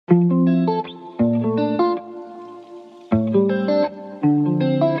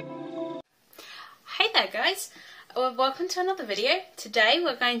welcome to another video. Today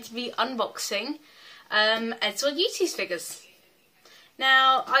we're going to be unboxing Eddsworld Youtooz figures.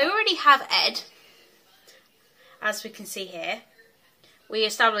 Now, I already have Ed, as we can see here. We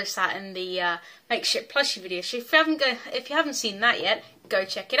established that in the makeshift plushie video, so if you haven't seen that yet, go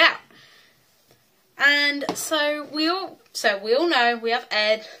check it out. And so we all know we have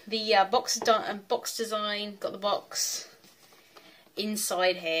Ed, the box design, got the box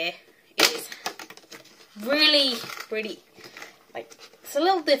inside here. It is really, like, it's a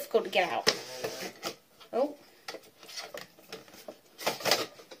little difficult to get out. Oh.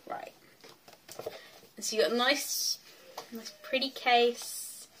 Right. So you got a nice pretty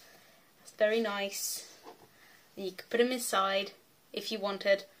case. It's very nice. And you could put him inside if you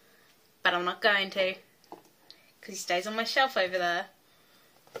wanted, but I'm not going to, because he stays on my shelf over there.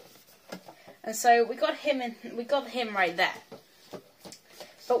 And so we got him right there.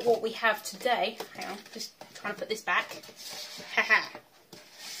 But what we have today, hang on, just trying to put this back. Haha.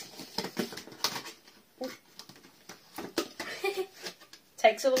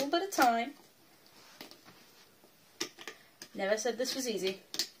 Takes a little bit of time. Never said this was easy.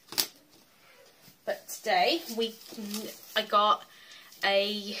 But today I got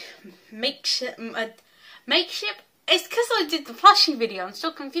a makeshift. It's because I did the plushie video. I'm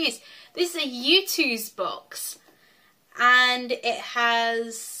still confused. This is a Youtooz box. And it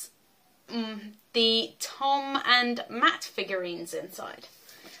has the Tom and Matt figurines inside.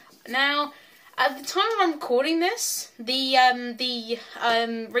 Now, at the time I'm recording this, recently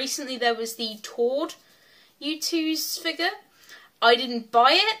there was the Tord Youtooz figure. I didn't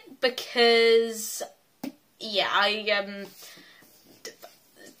buy it because, yeah,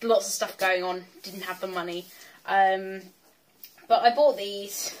 lots of stuff going on. Didn't have the money, but I bought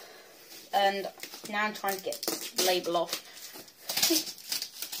these. And now I'm trying to get the label off.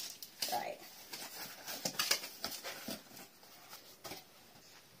 Right.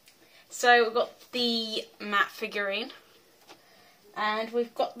 So we've got the Matt figurine. And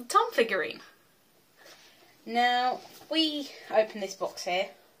we've got the Tom figurine. Now, we open this box here.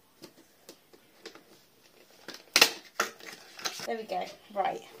 There we go.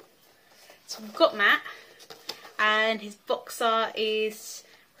 Right. So we've got Matt. And his box art is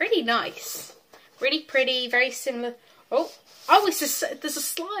really nice, really pretty, very similar. Oh, there's a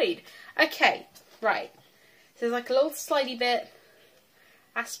slide. Okay, right. So there's like a little slidey bit.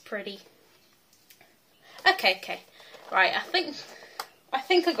 That's pretty. Okay. Right, I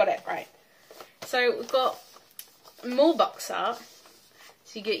think I got it right. So we've got more box art.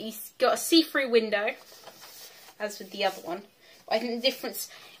 So you've got a see-through window, as with the other one. I think the difference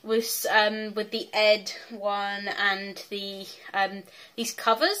was with the Ed one and the these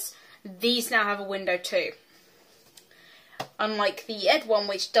covers, these now have a window too. Unlike the Ed one,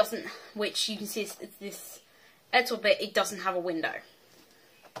 which you can see this Eddsworld bit, it doesn't have a window.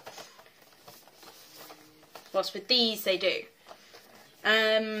 Whilst with these they do.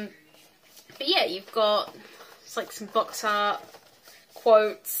 But yeah, you've got it's like some box art,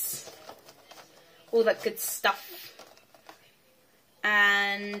 quotes, all that good stuff.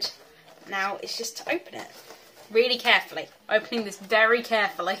 And now it's just to open it really carefully. Opening this very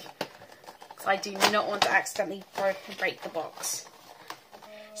carefully, because I do not want to accidentally break the box.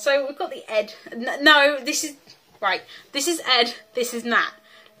 So we've got the Ed. No, this is right. This is Ed. This is Matt.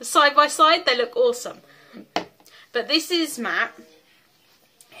 Side by side, they look awesome. But this is Matt.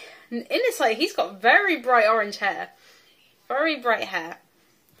 In this light, he's got very bright orange hair. Very bright hair.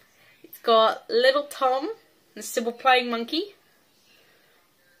 He's got little Tom, the cymbal playing monkey.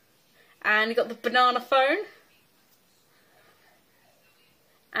 And you got the banana phone.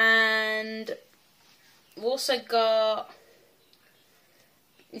 And we've also got,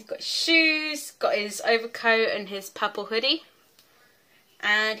 he's got his shoes, got his overcoat and his purple hoodie.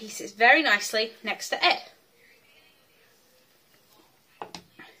 And he sits very nicely next to Ed.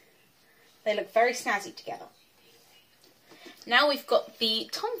 They look very snazzy together. Now we've got the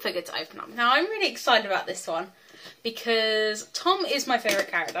Tom figure to open up. Now I'm really excited about this one because Tom is my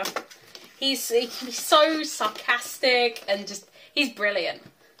favourite character. He can be so sarcastic and he's brilliant.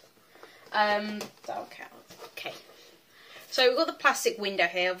 Okay. So we've got the plastic window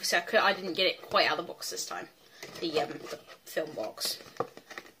here. Obviously I didn't get it quite out of the box this time. The film box.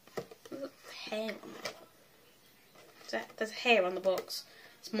 There's hair on there. There's hair on the box.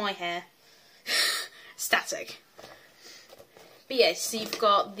 It's my hair. Static. But yeah, so you've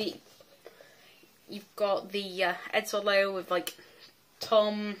got the Eddsworld logo with like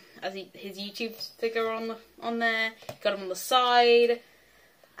Tom as his YouTube figure on there. You've got him on the side,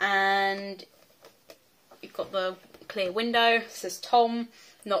 and you've got the clear window. It says Tom,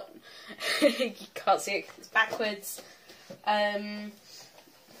 not, you can't see it 'cause it's backwards. Then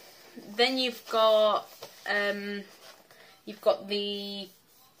you've got the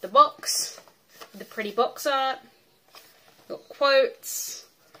box, the pretty box art. You've got quotes.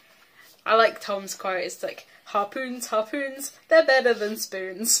 I like Tom's quote. It's like, harpoons, harpoons, they're better than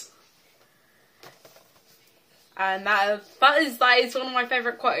spoons. And that is one of my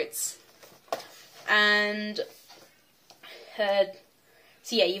favourite quotes. And so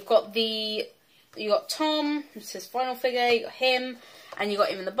yeah, you got Tom, it's his final figure, you got him, and you got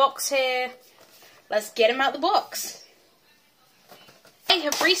him in the box here. Let's get him out the box. I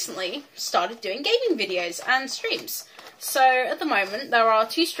have recently started doing gaming videos and streams. So at the moment there are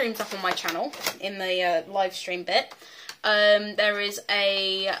 2 streams up on my channel in the live stream bit. There is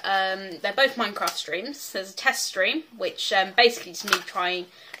they're both Minecraft streams. There's a test stream, which basically is me trying,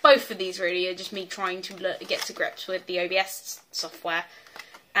 both of these really are just me trying to get to grips with the OBS software.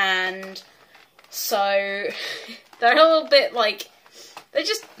 And so they're a little bit like, they're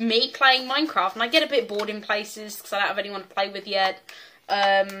just me playing Minecraft, and I get a bit bored in places because I don't have anyone to play with yet.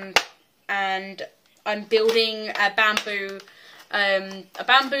 And I'm building a bamboo,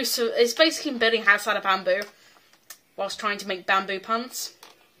 so it's basically building a house out of bamboo, whilst trying to make bamboo puns,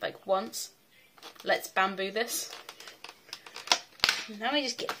 like once. Let's bamboo this. Now we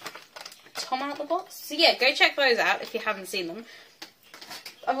just get Tom out of the box. So yeah, go check those out if you haven't seen them.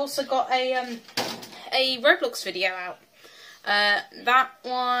 I've also got a Roblox video out. That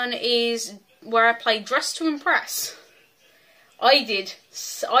one is where I play Dress to Impress. I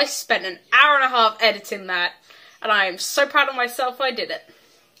spent an hour and a half editing that, and I am so proud of myself I did it.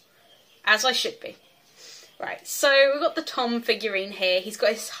 As I should be. Right, so we've got the Tom figurine here. He's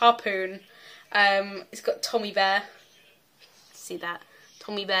got his harpoon. He's got Tommy Bear. See that?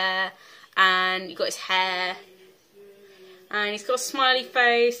 Tommy Bear. And you've got his hair. And he's got a smiley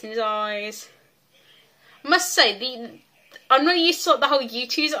face in his eyes. I must say, I'm not used to the whole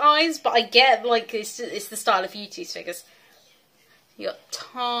Youtooz eyes, but I get, like, it's the style of Youtooz figures. You got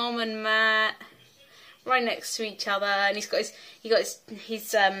Tom and Matt right next to each other, and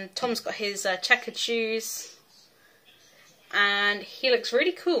Tom's got his checkered shoes, and he looks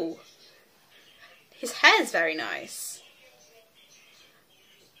really cool. His hair's very nice.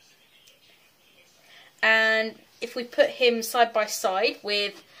 And if we put him side by side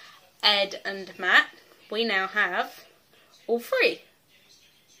with Ed and Matt, we now have all 3.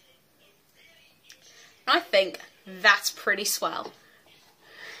 I think that's pretty swell.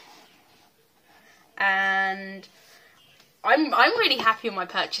 And I'm really happy with my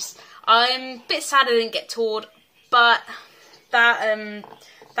purchase. I'm a bit sad I didn't get toured, but that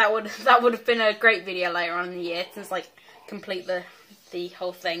would have been a great video later on in the year to like complete the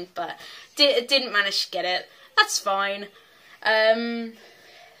whole thing, but didn't manage to get it. That's fine. On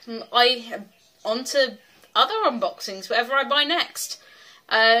to other unboxings, whatever I buy next.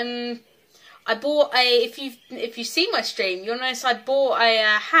 I bought if you see my stream, you'll notice I bought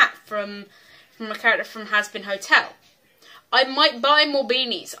a hat from a character from Has Been Hotel. I might buy more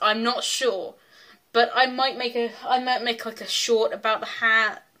beanies, I'm not sure, but I might make like a short about the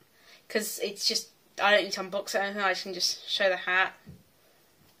hat, because it's just, I don't need to unbox it or anything, I can just show the hat,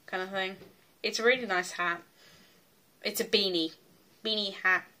 kind of thing. It's a really nice hat. It's a beanie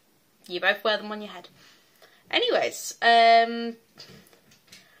hat. You both wear them on your head. Anyways,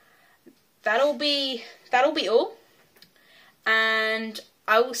 that'll be all, and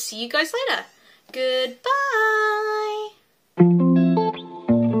I will see you guys later. Goodbye.